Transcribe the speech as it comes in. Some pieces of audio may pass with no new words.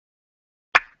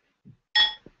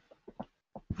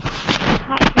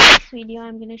Hi, in this video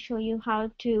I'm going to show you how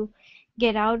to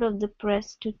get out of the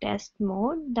press to test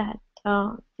mode that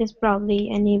is probably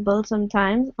enabled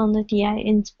sometimes on the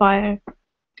TI-Nspire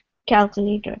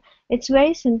calculator. It's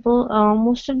very simple.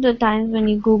 Most of the times when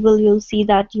you Google, you'll see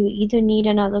that you either need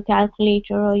another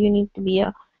calculator or you need to be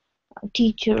a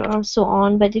teacher or so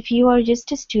on. But if you are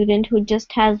just a student who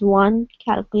just has one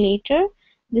calculator,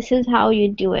 this is how you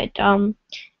do it.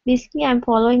 Basically, I'm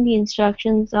following the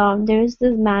instructions. There is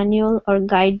this manual or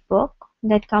guidebook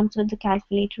that comes with the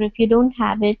calculator. If you don't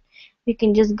have it, you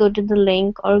can just go to the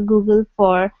link or Google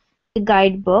for the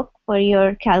guidebook for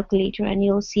your calculator, and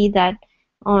you'll see that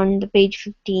on the page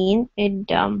 15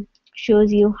 it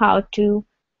shows you how to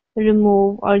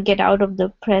remove or get out of the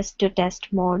press to test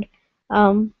mode.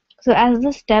 So as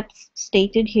the steps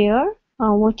stated here,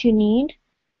 what you need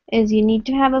is you need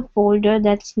to have a folder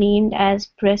that's named as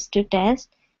press to test.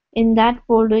 In that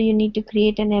folder you need to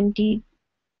create an empty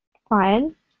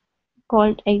file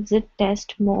called exit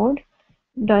test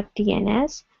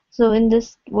mode.tns. So in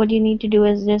this, what you need to do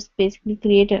is just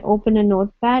basically open a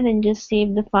notepad and just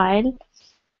save the file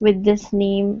with this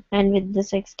name and with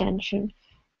this extension.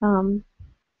 The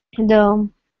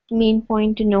main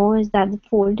point to know is that the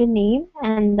folder name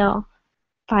and the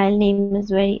file name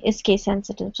is case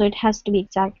sensitive, so it has to be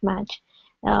exact match.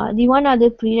 The one other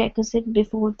prerequisite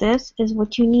before this is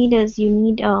what you need is you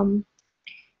need to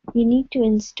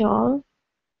install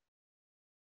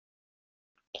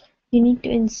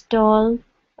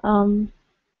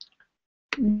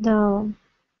the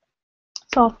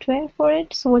software for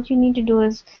it. So what you need to do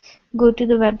is go to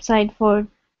the website for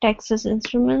Texas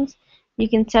Instruments. You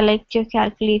can select your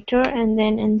calculator and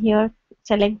then in here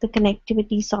select the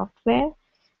connectivity software,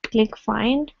 click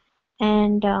find,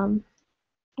 and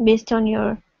based on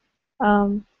your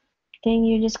thing,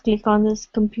 you just click on this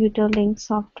computer link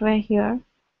software here.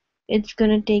 It's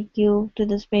going to take you to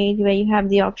this page where you have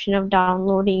the option of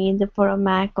downloading either for a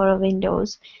Mac or a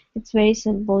Windows. It's very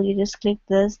simple. You just click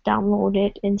this, download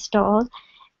it, install,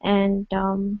 and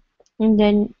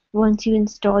then once you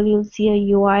install, you'll see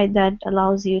a UI that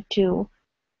allows you to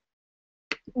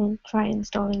try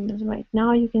installing this right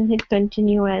now. You can hit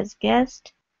continue as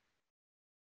guest.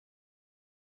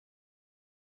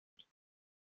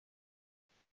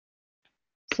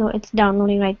 So it's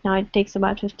downloading right now. It takes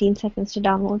about 15 seconds to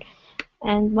download.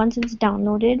 And once it's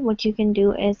downloaded, what you can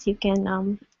do is you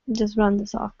can just run the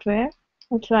software.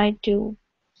 I'll try to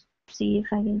see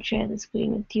if I can share the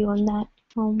screen with you on that.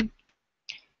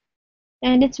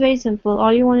 And it's very simple.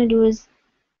 All you want to do is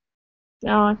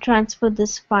transfer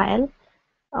this file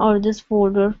or this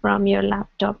folder from your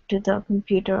laptop to the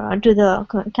computer or to the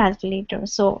calculator.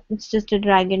 So it's just a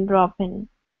drag and drop, and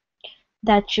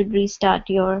that should restart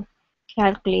your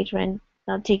calculator and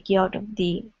take you out of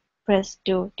the press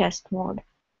to test mode.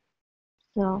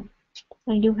 So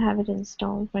I do have it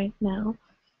installed right now.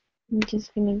 I'm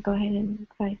just gonna go ahead and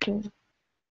try to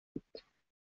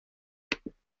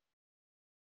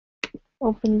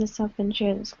open this up and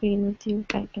share the screen with you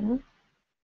if I can.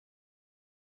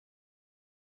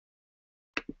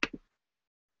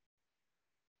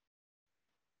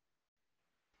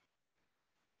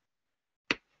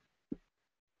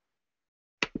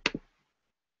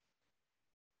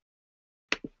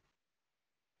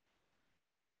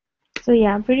 So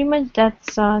yeah, pretty much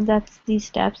that's the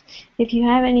steps. If you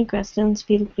have any questions,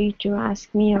 feel free to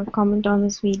ask me or comment on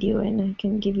this video and I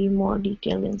can give you more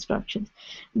detailed instructions.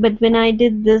 But when I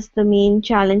did this, the main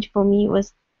challenge for me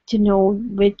was to know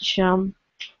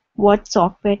what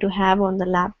software to have on the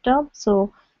laptop.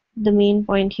 So the main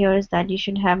point here is that you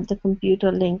should have the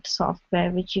computer linked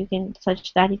software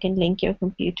such that you can link your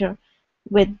computer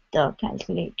with the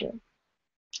calculator.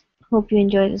 Hope you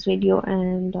enjoyed this video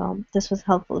and this was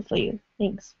helpful for you.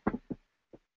 Thanks.